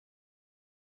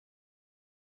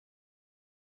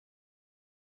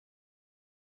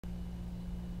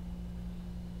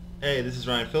Hey, this is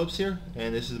Ryan Phillips here,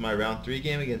 and this is my round 3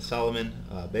 game against Solomon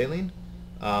Beilin.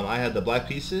 I had the black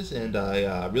pieces, and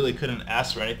I really couldn't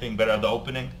ask for anything better at the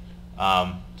opening.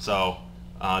 So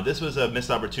this was a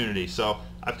missed opportunity. So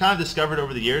I've kind of discovered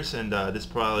over the years, and this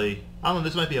probably, I don't know,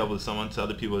 this might be helpful to someone. To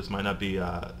other people, this might not be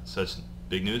such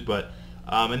big news, but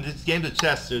in these games of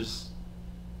chess, sometimes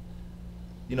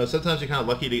you're kind of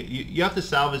lucky you have to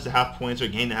salvage the half points or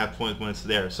gain the half points when it's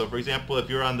there. So for example,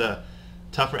 if you're on the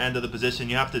tougher end of the position,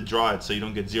 you have to draw it so you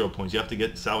don't get 0 points. You have to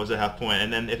get salvage a half point,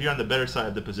 and then if you're on the better side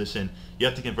of the position, you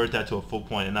have to convert that to a full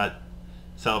point and not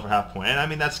settle for half point. And I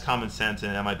mean, that's common sense,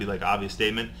 and that might be like an obvious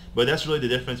statement, but that's really the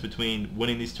difference between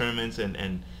winning these tournaments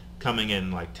and coming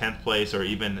in like 10th place, or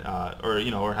even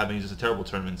or having just a terrible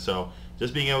tournament. So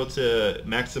just being able to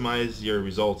maximize your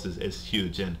results is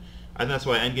huge, and I think that's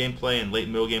why endgame play and late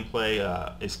middle game play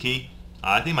is key.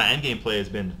 I think my endgame play has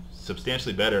been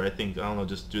substantially better. I think, I don't know,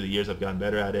 just through the years I've gotten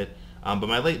better at it. But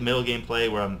my late middle game play,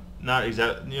 where I'm not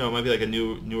exactly, it might be like a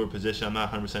newer position. I'm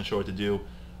not 100% sure what to do.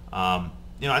 I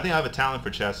think I have a talent for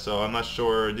chess, so I'm not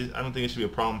sure. I don't think it should be a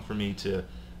problem for me to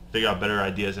figure out better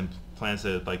ideas and plans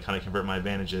to like kind of convert my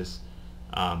advantages.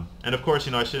 And of course,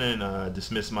 I shouldn't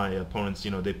dismiss my opponents.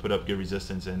 They put up good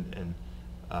resistance, and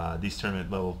these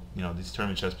tournament level, these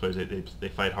tournament chess players, they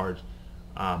fight hard.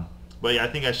 But yeah, I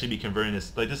think I should be converting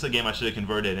this. Like, this is a game I should have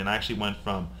converted, and I actually went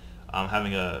from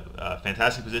having a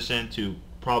fantastic position to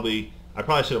I probably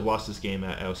should have lost this game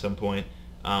at some point.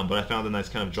 But I found a nice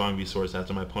kind of drawing resource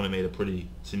after my opponent made a pretty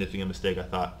significant mistake, I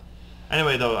thought.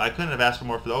 Anyway, though, I couldn't have asked for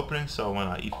more for the opening, so I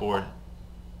went e4,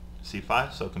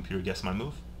 c5, so computer guessed my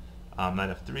move.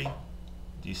 Knight f3,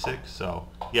 d6, so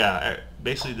yeah,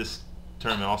 basically this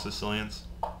tournament all Sicilians.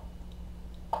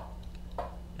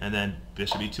 And then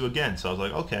bishop e2 again. So I was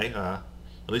like, okay, at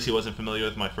least he wasn't familiar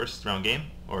with my first round game,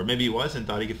 or maybe he was and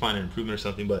thought he could find an improvement or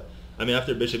something. But I mean,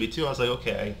 after bishop e2, I was like,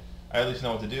 okay, I at least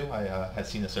know what to do. I had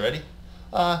seen this already,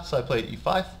 so I played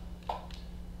e5.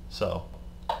 So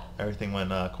everything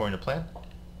went according to plan.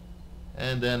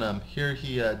 And then here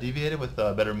he deviated with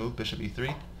a better move, bishop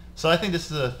e3. So I think this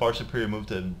is a far superior move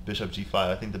to bishop g5.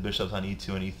 I think the bishops on e2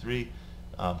 and e3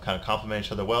 kind of complement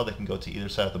each other well. They can go to either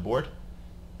side of the board,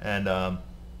 and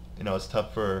it's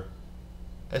tough for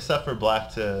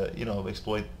black to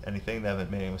exploit anything. They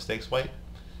haven't made any mistakes, white.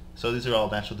 So these are all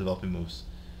natural developing moves.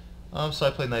 So I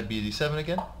played knight b d7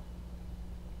 again,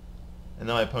 and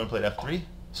then my opponent played f3.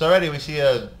 So already we see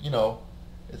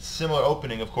it's similar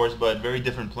opening, of course, but very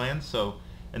different plans. So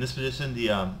in this position,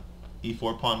 the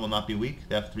e4 pawn will not be weak.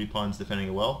 The f3 pawn is defending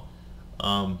it well.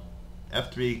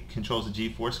 F3 controls the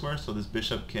g4 square, so this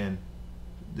bishop can.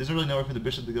 There's really nowhere for the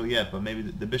bishop to go yet, but maybe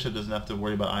the bishop doesn't have to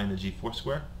worry about eyeing the g4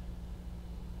 square.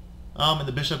 And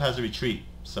the bishop has a retreat,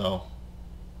 so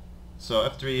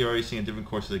f3, you're already seeing a different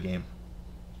course of the game.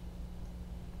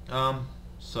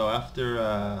 So after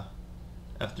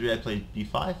f3, I played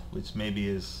b5, which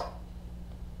maybe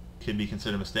could be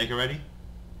considered a mistake already.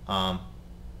 My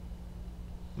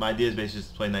idea is basically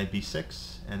just to play knight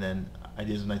b6, and then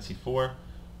ideas of knight c4,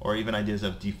 or even ideas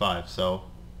of d5. So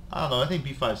I don't know. I think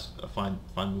b5 is a fine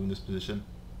move in this position.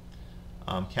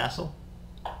 Castle,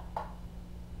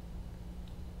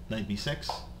 knight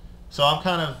b6. So I'm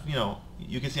kind of,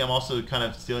 you can see I'm also kind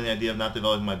of stealing the idea of not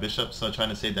developing my bishop, so trying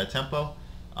to save that tempo.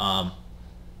 I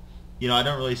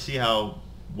don't really see how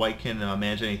white can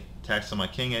manage any attacks on my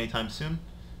king anytime soon.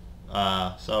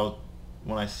 So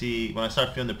when I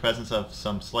start feeling the presence of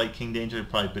some slight king danger,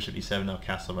 probably bishop e7, now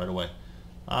castle right away.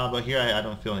 But here I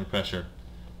don't feel any pressure.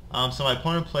 So my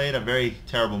opponent played a very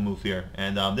terrible move here,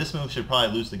 and this move should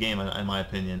probably lose the game in my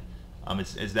opinion.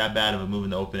 It's that bad of a move in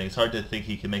the opening. It's hard to think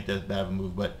he can make that bad of a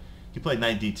move, but he played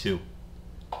knight d2,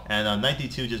 and knight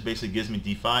d2 just basically gives me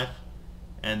d5,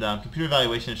 and computer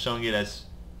evaluation is showing it as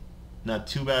not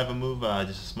too bad of a move,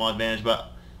 just a small advantage. But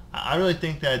I really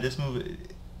think that this move,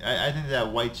 I think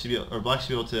that white should be, or black should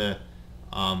be able to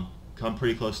come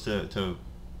pretty close to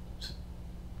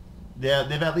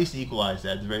they've at least equalized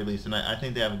at the very least, and I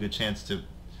think they have a good chance to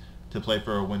play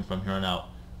for a win from here on out.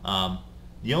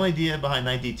 The only idea behind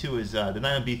knight d2 is the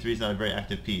knight on b3 is not a very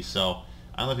active piece, so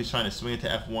I don't know if he's trying to swing it to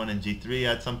f1 and g3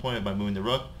 at some point by moving the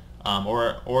rook,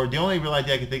 or the only real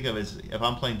idea I can think of is if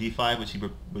I'm playing d5,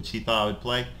 which he thought I would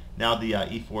play, now the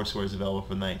e4 square is available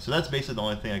for the knight. So that's basically the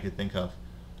only thing I could think of.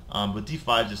 But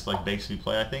d5 just like begs to be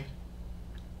played, I think.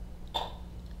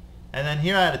 And then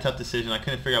here I had a tough decision. I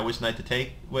couldn't figure out which knight to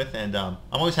take with, and I'm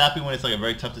always happy when it's like a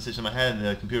very tough decision in my head, and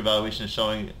the computer evaluation is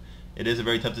showing it is a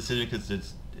very tough decision because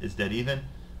it's dead even.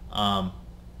 I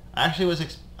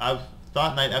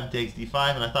thought knight f takes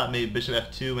d5, and I thought maybe bishop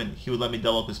f2, and he would let me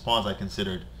double up his pawns. I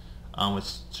considered, which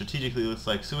strategically looks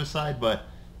like suicide, but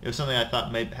It was something I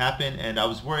thought might happen, and I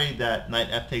was worried that knight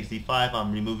f takes d5,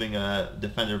 I'm removing a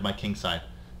defender of my king side.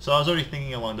 So I was already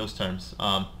thinking along those terms.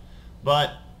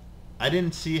 But I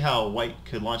didn't see how white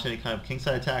could launch any kind of king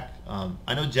side attack.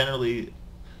 I know generally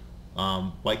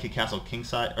white could castle king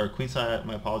side or queen side,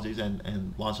 my apologies,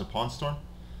 and launch a pawn storm.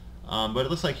 But it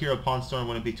looks like here a pawn storm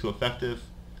wouldn't be too effective.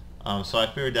 So I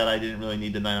figured that I didn't really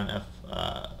need the knight on f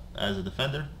as a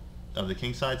defender of the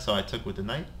king side, so I took with the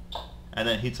knight. And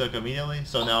then he took immediately,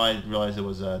 so now I realized it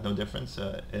was no difference.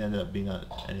 It ended up being not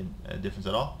any difference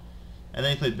at all. And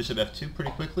then he played bishop f2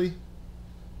 pretty quickly.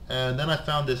 And then I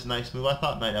found this nice move, I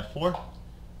thought, knight f4.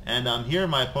 And here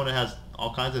my opponent has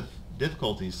all kinds of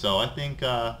difficulties, so I think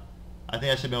I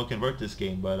should be able to convert this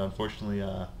game, but unfortunately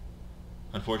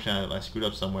I screwed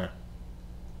up somewhere.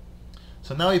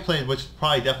 So now he played, which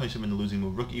probably definitely should have been the losing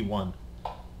move, rook e1,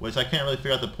 which I can't really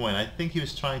figure out the point. I think he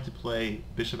was trying to play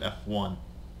bishop f1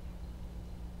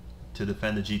 to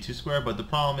defend the g2 square, but the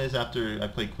problem is after I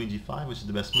played queen g5, which is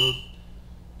the best move,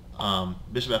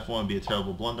 bishop f1 would be a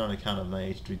terrible blunder on account of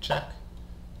knight h3 check,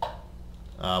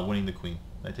 winning the queen.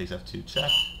 Knight takes f2 check,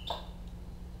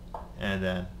 and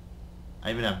then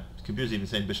I even have computers even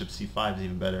saying bishop c5 is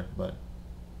even better, but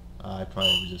I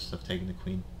probably would just have taken the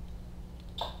queen.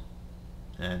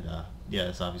 And yeah,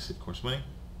 it's obviously of course winning.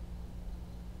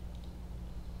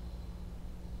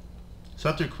 So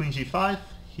after queen g5,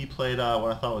 he played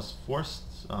what I thought was forced.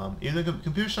 Even the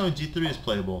computer showing g3 is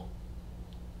playable,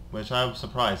 which I was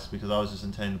surprised because I was just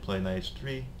intending to play knight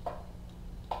h3.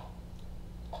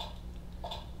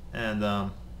 And I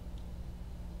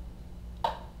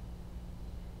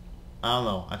don't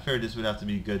know. I figured this would have to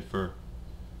be good for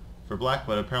black,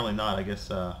 but apparently not. I guess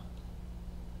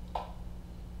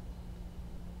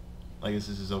this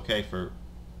is okay for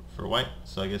white.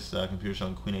 So I guess computer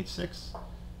showing queen h6.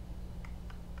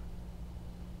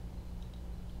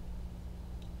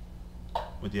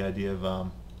 With the idea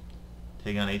of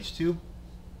taking on h2,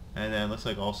 and then looks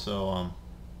like also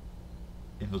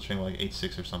infiltrating like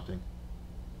h6 or something.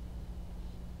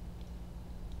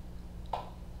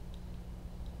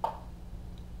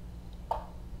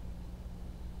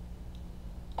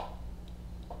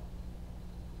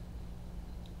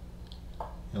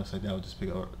 It looks like that would just pick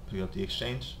up the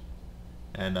exchange,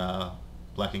 and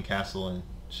black can castle, and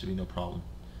should be no problem.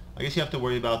 I guess you have to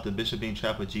worry about the bishop being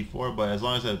trapped with g4, but as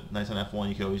long as the knight's on f1,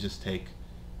 you can always just take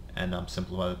and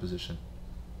simplify the position.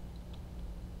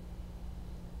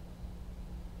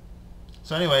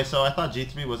 So anyway, so I thought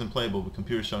g3 wasn't playable, but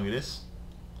computer's showing it is.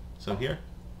 So here,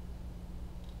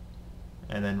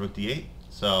 and then rook d8.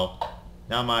 So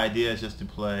now my idea is just to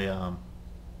play,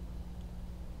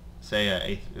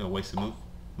 say a wasted move.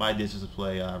 My idea is just to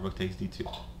play rook takes d2.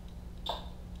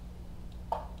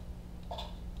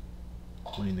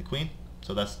 Winning the queen,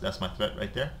 so that's my threat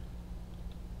right there.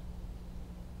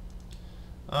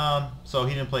 So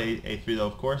he didn't play a3 though,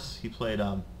 of course. He played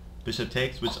bishop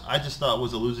takes, which I just thought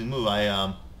was a losing move.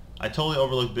 I totally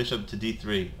overlooked bishop to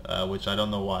d3, which I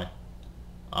don't know why.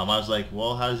 I was like,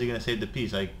 well, how is he going to save the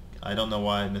piece? I don't know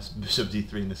why I missed bishop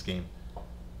d3 in this game.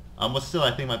 But still,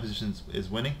 I think my position is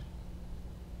winning.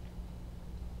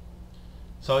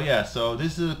 So yeah, so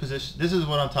this is a position. This is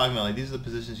what I'm talking about. Like, these are the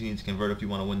positions you need to convert if you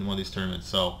want to win one of these tournaments.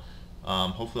 So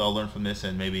hopefully I'll learn from this,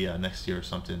 and maybe next year or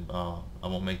something I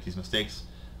won't make these mistakes.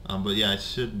 But yeah, I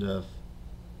should have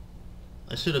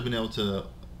been able to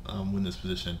win this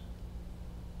position.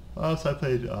 So I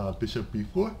played bishop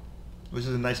b4, which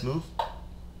is a nice move.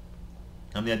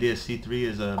 The idea is c3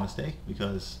 is a mistake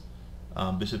because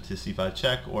bishop to c5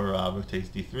 check, or rook takes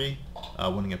d3,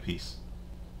 winning a piece.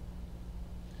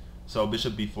 So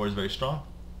bishop b4 is very strong,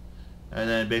 and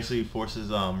then basically forces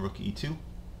rook e2.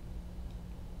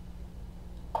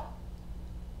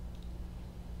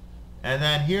 And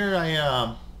then here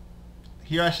I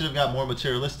should have got more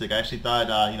materialistic. I actually thought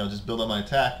just build up my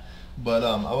attack, but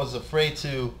I was afraid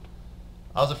to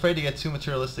get too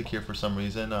materialistic here for some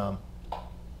reason.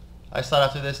 I thought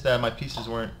after this that my pieces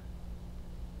weren't,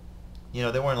 they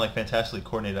weren't like fantastically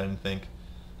coordinated, I didn't think.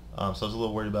 So I was a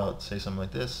little worried about, say, something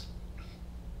like this.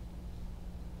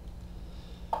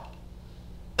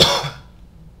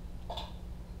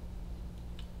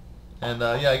 And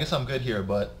yeah, I guess I'm good here,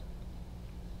 but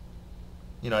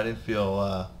I didn't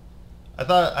feel.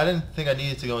 I didn't think I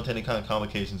needed to go into any kind of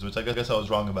complications, which I guess I was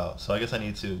wrong about. So I guess I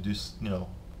need to do.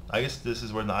 I guess this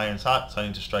is where the iron's hot, so I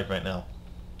need to strike right now.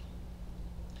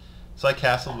 So I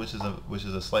castled, which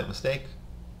is a slight mistake.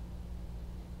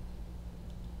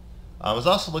 I was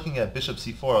also looking at bishop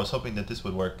c4. I was hoping that this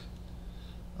would work,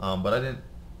 but I didn't.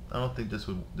 I don't think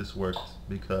this worked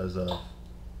because of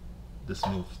this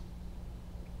move.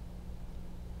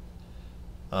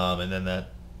 And then that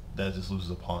then it just loses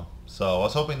a pawn. So I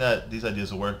was hoping that these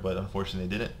ideas would work, but unfortunately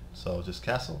they didn't. So just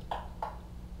castle.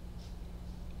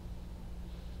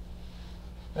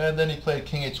 And then he played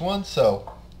king h1.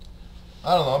 So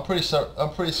I don't know. I'm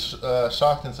pretty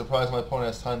shocked and surprised my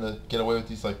opponent has time to get away with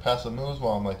these like passive moves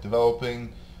while I'm like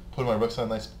developing, putting my rooks on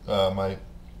my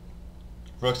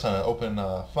rooks on an open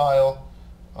file.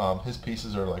 His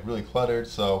pieces are like really cluttered,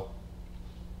 so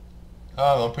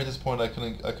I don't know. I'm pretty disappointed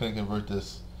I couldn't convert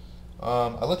this.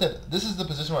 I looked at this is the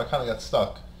position where I kind of got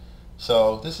stuck.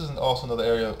 So this is also another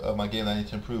area of my game that I need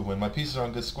to improve. When my pieces are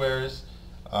on good squares,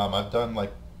 I've done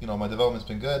like my development's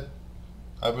been good.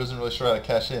 I wasn't really sure how to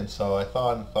cash in, so I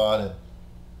thought and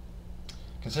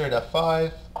considered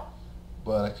f5,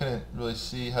 but I couldn't really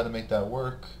see how to make that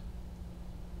work.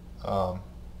 So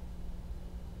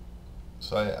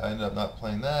I ended up not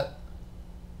playing that.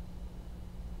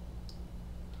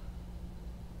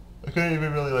 I couldn't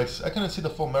even really I couldn't see the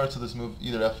full merits of this move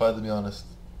either, f5, to be honest.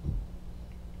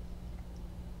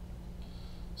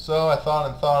 So I thought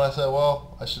and I said,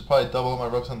 well, I should probably double my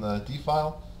rooks on the d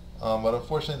file. But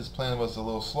unfortunately this plan was a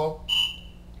little slow.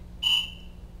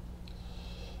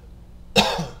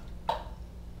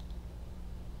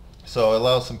 So it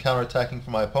allows some counterattacking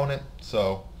from my opponent.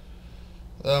 So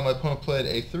my opponent played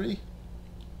a3,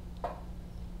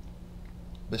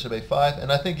 bishop a5,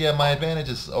 and I think my advantage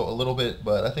is a little bit,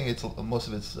 but I think most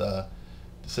of it's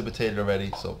dissipated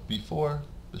already. So b4,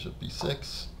 bishop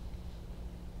b6,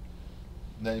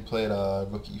 and then he played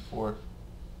rook e4,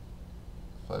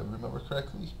 if I remember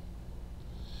correctly.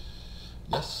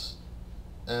 Yes.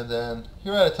 And then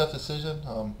here I had a tough decision.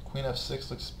 Queen f6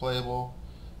 looks playable.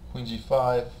 Queen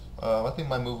g5. I think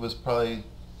my move was probably,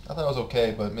 I thought it was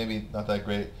okay, but maybe not that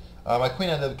great. My queen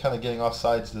ended up kind of getting off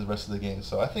sides the rest of the game.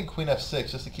 So I think queen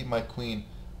f6, just to keep my queen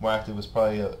more active, was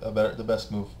probably the best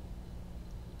move.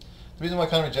 The reason why I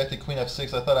kind of rejected queen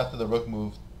f6, I thought after the rook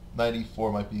move, knight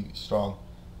e4 might be strong.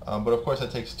 But of course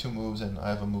that takes 2 moves, and I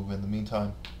have a move in the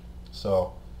meantime.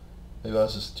 So maybe I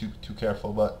was just too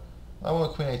careful, but I went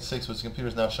with queen h6, which the computer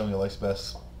is now showing me likes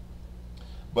best.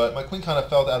 But my queen kind of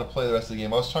fell out of play the rest of the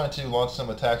game. I was trying to launch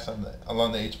some attacks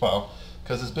along the h-file,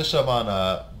 because this bishop on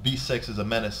b6 is a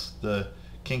menace. The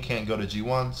king can't go to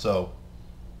g1, so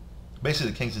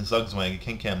basically the king's in Zugzwang. The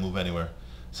king can't move anywhere.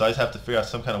 So I just have to figure out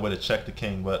some kind of way to check the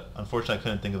king, but unfortunately I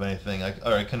couldn't think of anything.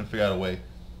 I couldn't figure out a way.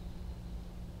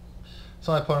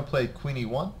 So my opponent played queen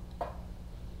e1.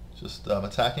 Just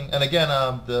attacking. And again,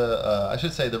 I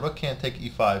should say the rook can't take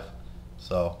e5.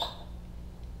 So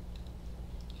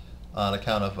on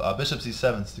account of bishop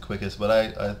c7 is the quickest,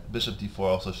 but bishop d4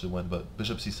 also should win, but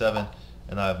bishop c7,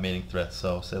 and I have mating threats,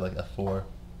 so say like f4.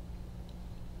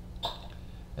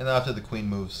 And then after the queen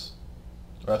moves,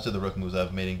 or after the rook moves, I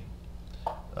have mating,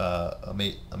 a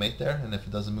mate there, and if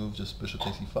it doesn't move, just bishop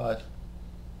takes e5.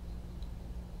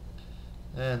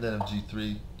 And then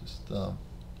g3, just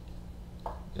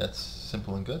yeah, it's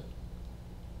simple and good.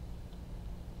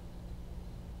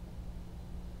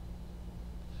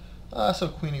 So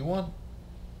queen e1,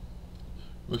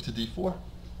 rook to d4.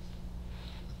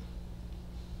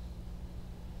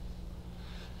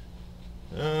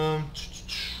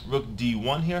 Rook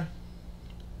d1 here.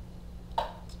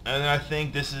 And I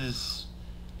think this is,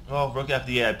 well, rook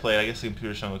f8 I played. I guess the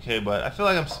computer's showing okay, but I feel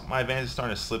like my advantage is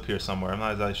starting to slip here somewhere. I'm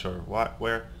not exactly sure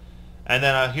where. And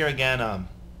then here again, I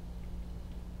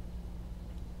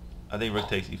think rook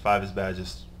takes e5 is bad.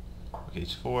 Just rook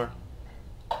h4.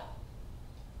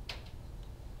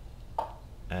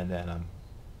 And then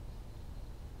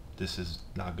this is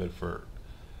not good for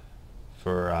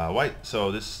white. So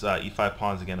this e5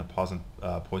 pawn is again a poison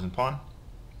pawn.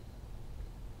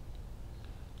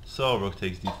 So rook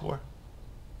takes d4.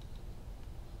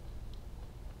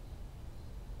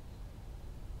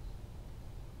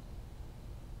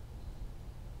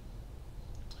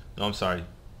 No, I'm sorry.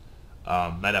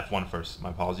 Knight f1 first.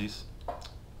 My apologies.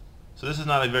 So this is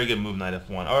not a very good move, knight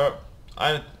f1. Or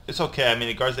it's okay. I mean,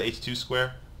 it guards the h2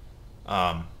 square.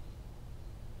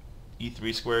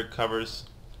 E3 square covers.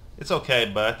 It's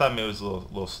okay, but I thought maybe it was a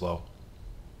little slow.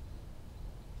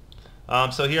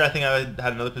 So here I think I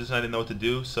had another position I didn't know what to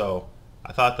do, so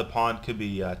I thought the pawn could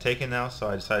be taken now, so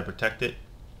I decided to protect it.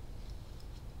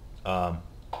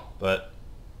 But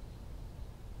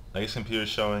I guess the computer is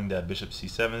showing that bishop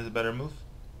c7 is a better move.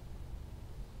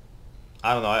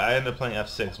 I don't know. I ended up playing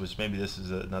f6, which maybe this is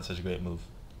not such a great move.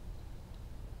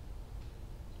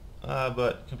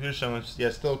 But computer showing,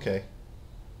 yeah, still okay.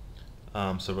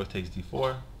 So rook takes d4,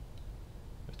 rook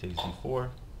takes d4,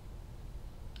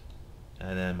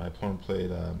 and then my opponent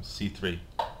played c3.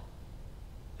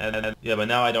 And then, yeah, but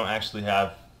now I don't actually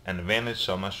have an advantage,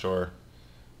 so I'm not sure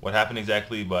what happened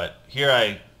exactly. But here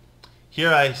I here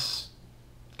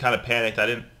kind of panicked. I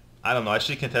don't know. I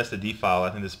should contest the D file. I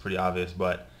think this is pretty obvious,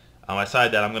 but I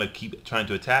decided that I'm going to keep trying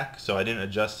to attack, so I didn't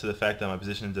adjust to the fact that my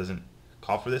position doesn't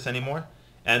call for this anymore.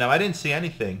 And I didn't see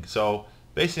anything, so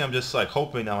basically I'm just like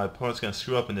hoping that my opponent's going to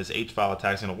screw up and this H file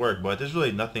attack is going to work, but there's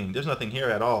really nothing. There's nothing here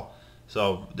at all.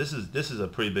 So this is a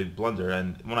pretty big blunder.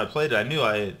 And when I played it, I knew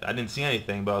I didn't see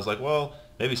anything, but I was like, well,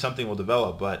 maybe something will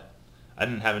develop, but I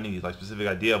didn't have any like specific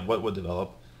idea of what would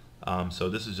develop. So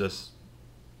this is just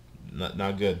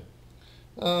not good.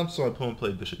 So my opponent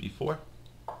played bishop e4,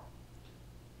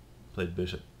 played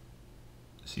bishop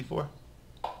c4,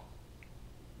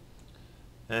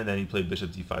 and then he played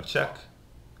bishop d5 check.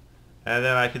 And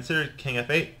then I considered king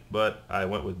f8, but I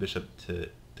went with bishop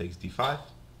takes d5.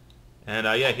 And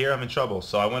yeah, here I'm in trouble.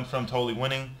 So I went from totally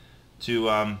winning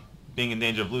to being in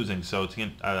danger of losing. So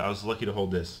I was lucky to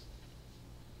hold this.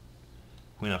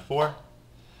 Queen f4.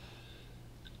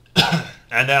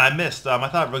 And then I missed. I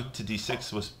thought rook to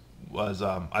d6 was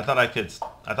I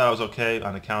thought I was okay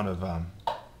on account of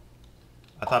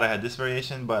I thought I had this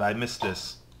variation, but I missed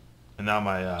this, and now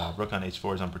my rook on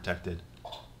h4 is unprotected.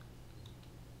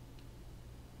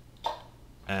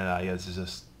 And yeah, this is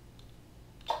just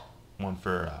one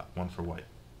for white.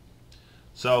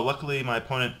 So luckily my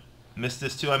opponent missed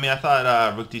this too. I mean, I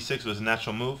thought rook d6 was a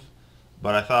natural move,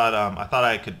 but I thought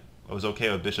I was okay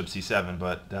with bishop c7,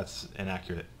 but that's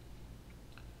inaccurate.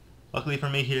 Luckily for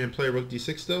me, he didn't play rook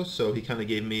d6 though, so he kind of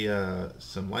gave me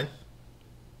some life.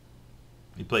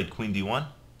 He played queen d1,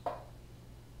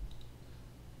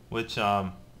 which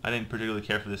I didn't particularly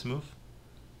care for this move.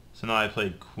 So now I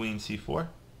played queen c4.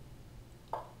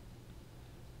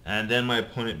 And then my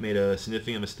opponent made a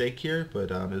significant mistake here,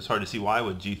 but it was hard to see why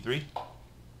with g3.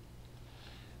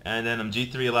 And then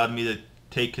g3 allowed me to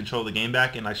take control of the game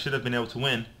back, and I should have been able to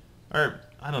win. Or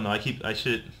I don't know. I think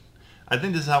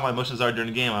this is how my emotions are during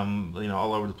the game. I'm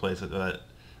all over the place. But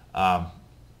I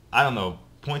don't know.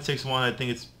 0.61. I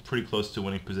think it's pretty close to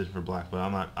winning position for black, but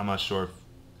I'm not sure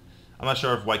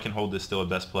if white can hold this still at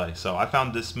best play. So I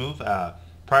found this move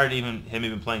prior to him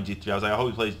even playing g3. I was like, I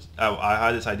hope he plays. I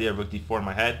had this idea of rook d4 in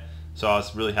my head, so I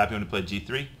was really happy when he played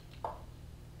g3.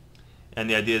 And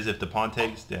the idea is if the pawn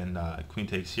takes, then queen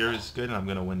takes here is good, and I'm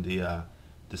going to win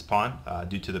this pawn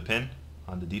due to the pin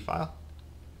on the d file.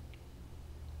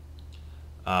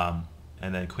 And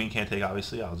then queen can't take,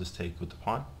 obviously. I'll just take with the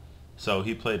pawn. So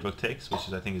he played rook takes,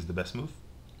 which I think is the best move.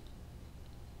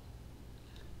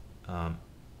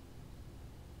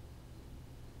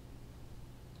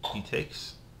 He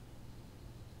takes.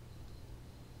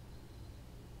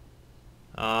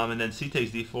 And then c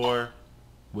takes d4,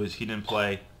 which he didn't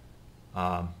play.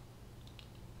 I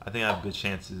think I have good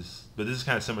chances, but this is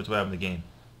kind of similar to what happened in the game.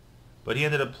 But he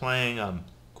ended up playing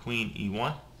queen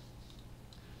e1,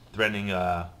 threatening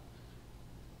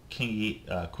queen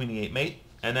e8 mate.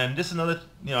 And then just another,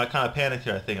 I kind of panicked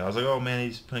here, I think. I was like, oh man,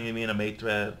 he's putting me in a mate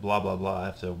threat, blah, blah, blah. I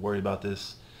have to worry about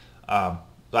this. But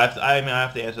I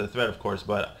have to answer the threat, of course,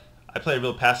 but I played a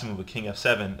real passive move with king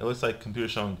f7. It looks like computer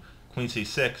showing queen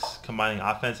c6, combining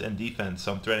offense and defense.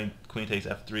 So I'm threatening queen takes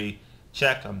f3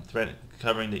 check. I'm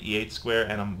covering the e8 square,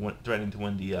 and I'm threatening to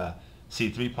win the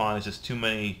c3 pawn. It's just too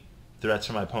many threats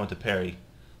for my opponent to parry.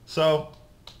 So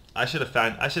I should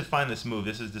find this move.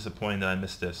 This is disappointing that I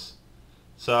missed this.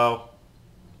 So,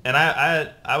 and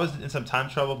I was in some time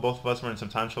trouble. Both of us were in some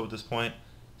time trouble at this point.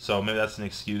 So maybe that's an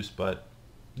excuse, but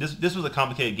this was a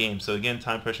complicated game. So again,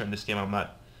 time pressure in this game, I'm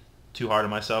not too hard on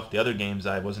myself. The other games,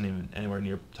 I wasn't even anywhere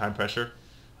near time pressure.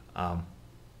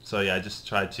 So yeah, I just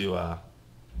tried to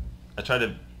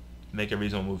make a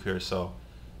reasonable move here. So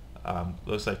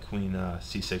looks like queen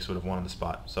c6 would have won on the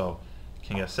spot. So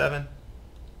king f7,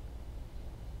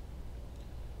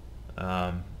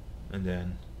 and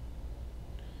then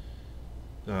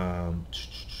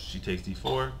she takes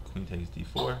d4, queen takes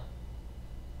d4,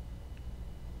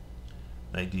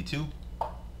 knight d2,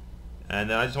 and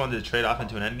then I just wanted to trade off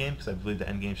into an endgame because I believe the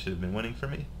endgame should have been winning for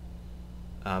me,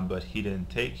 but he didn't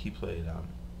take. He played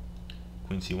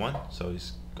queen c1, so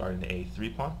he's guarding the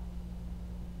a3 pawn.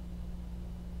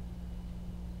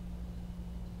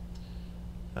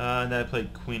 And then I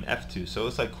played queen f2, so it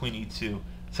looks like queen e2.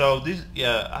 So these,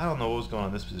 yeah, I don't know what was going on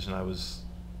in this position.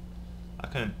 I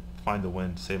couldn't find the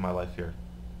win to save my life here.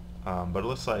 But it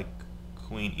looks like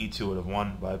queen e2 would have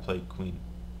won, but I played queen.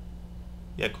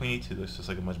 Yeah, queen e2 looks just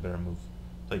like a much better move.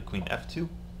 Played queen f2,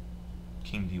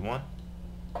 king d1,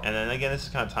 and then again this is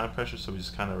kind of time pressure, so we're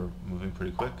just kind of moving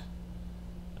pretty quick.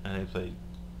 And I played.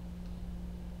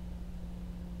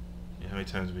 Yeah, how many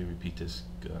times do we repeat this?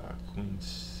 Queen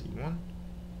c1,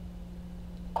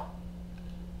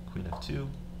 queen f2,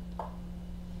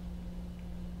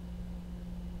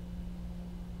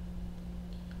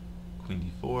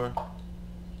 queen d4,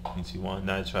 queen c1.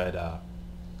 Now I tried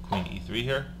queen e3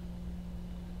 here.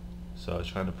 So I was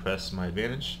trying to press my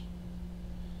advantage.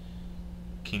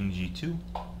 King g2.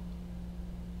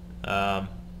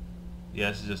 Yeah,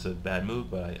 this is just a bad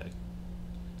move, but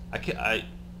I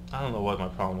don't know what my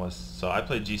problem was. So I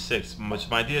played g6, which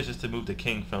my idea is just to move the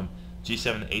king from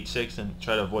g7 to h6 and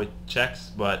try to avoid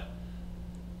checks. But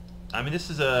I mean, this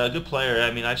is a good player.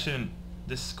 I mean, I shouldn't.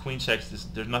 This queen checks.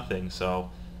 There's nothing, so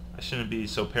I shouldn't be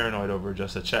so paranoid over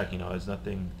just a check. You know, there's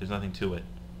nothing to it.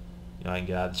 You know, I can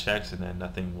get out of the checks, and then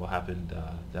nothing will happen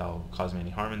that'll cause me any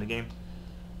harm in the game.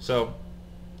 So,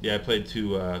 yeah, I played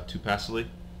too passively.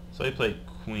 So I played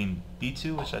queen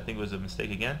b2, which I think was a mistake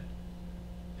again.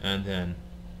 And then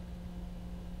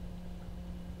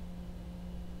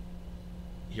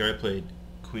here I played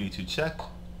queen e2 check,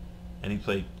 and he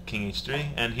played king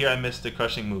h3. And here I missed the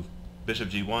crushing move. Bishop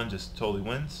g1 just totally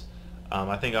wins.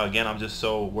 I think, again, I'm just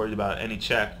so worried about any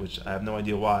check, which I have no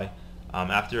idea why.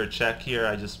 After a check here,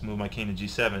 I just move my king to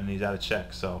g7, and he's out of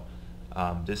check. So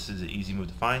this is an easy move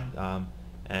to find.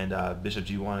 And bishop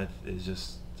g1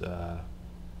 is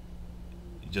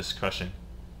just crushing.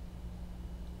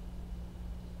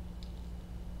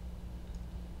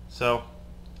 So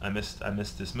I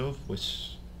missed this move,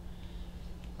 which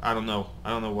I don't know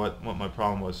what my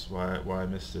problem was, why I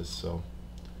missed this. So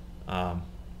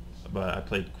but I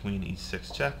played queen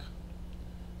e6 check,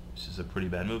 which is a pretty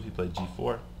bad move. He played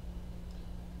g4.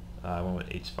 I went with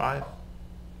h5,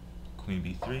 queen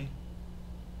b3,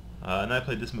 and I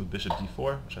played this move, bishop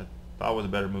d4, which I thought was a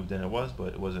better move than it was,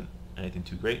 but it wasn't anything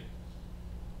too great.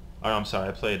 Oh, no, I'm sorry,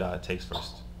 I played takes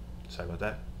first. Sorry about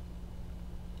that.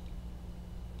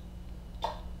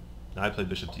 Now I played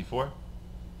bishop d4.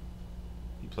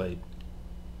 He played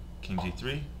king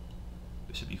g3,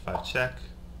 bishop e5 check,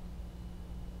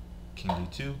 king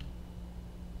d2.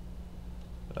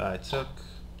 I took,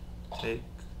 take,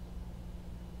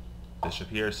 bishop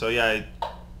here. So yeah, I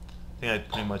think I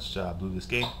pretty much blew this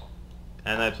game.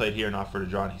 And I played here and offered a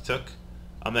draw, and he took.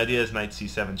 The idea is knight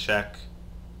c7 check,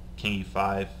 king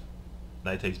e5,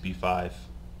 knight takes b5,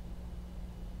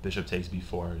 bishop takes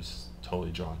b4 is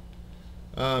totally drawn.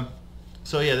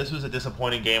 So yeah, this was a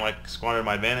disappointing game. I squandered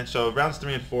my advantage. So rounds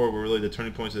 3 and 4 were really the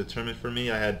turning points of the tournament for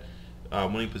me. I had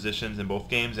winning positions in both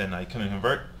games, and I couldn't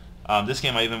convert. This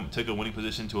game I even took a winning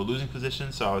position to a losing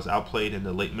position, so I was outplayed in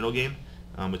the late middle game,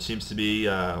 which seems to be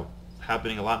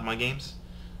happening a lot in my games.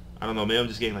 I don't know, maybe I'm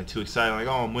just getting like too excited, like,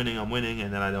 oh, I'm winning,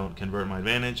 and then I don't convert my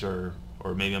advantage, or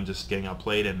maybe I'm just getting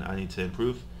outplayed and I need to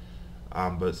improve.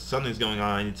 But something's going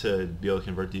on. I need to be able to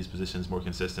convert these positions more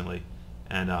consistently.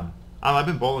 And I've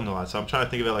been bowling a lot, so I'm trying to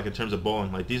think of it like in terms of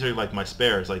bowling. Like, these are like my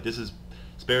spares. Like,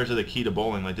 spares are the key to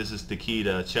bowling. Like, this is the key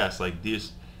to chess. Like,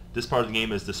 this part of the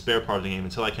game is the spare part of the game.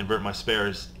 Until I convert my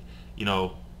spares, you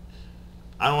know,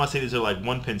 I don't want to say these are like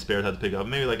 1-pin spares I have to pick up.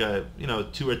 Maybe like a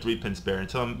 2 or 3-pin spare.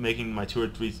 Until I'm making my 2 or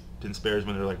 3-pin spares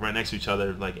when they're like right next to each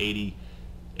other, like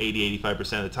 85%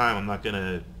 of the time, I'm not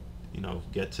gonna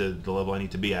get to the level I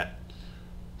need to be at.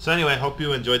 So anyway, I hope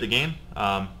you enjoyed the game.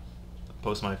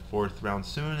 Post my 4th round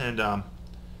soon, and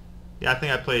yeah, I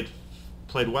think I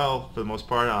played well for the most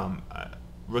part.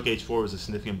 Rook h4 was a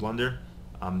significant blunder.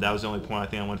 That was the only point I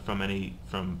think I went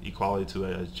from equality to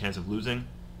a chance of losing.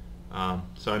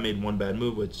 So I made one bad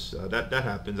move, which that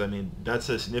happens. I mean, that's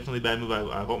a significantly bad move.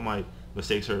 I hope my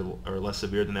mistakes are less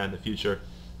severe than that in the future.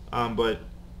 But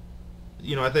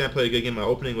I think I played a good game. My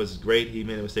opening was great. He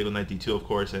made a mistake with knight d2, of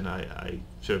course, and I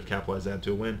should have capitalized that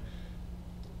to a win.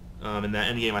 In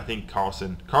that endgame, I think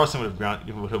Carlsen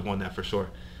would have won that for sure.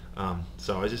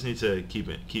 So I just need to keep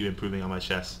improving on my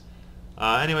chess.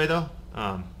 Anyway, though,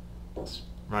 it's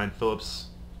Ryan Phillips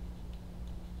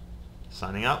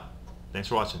signing out. Thanks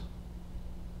for watching.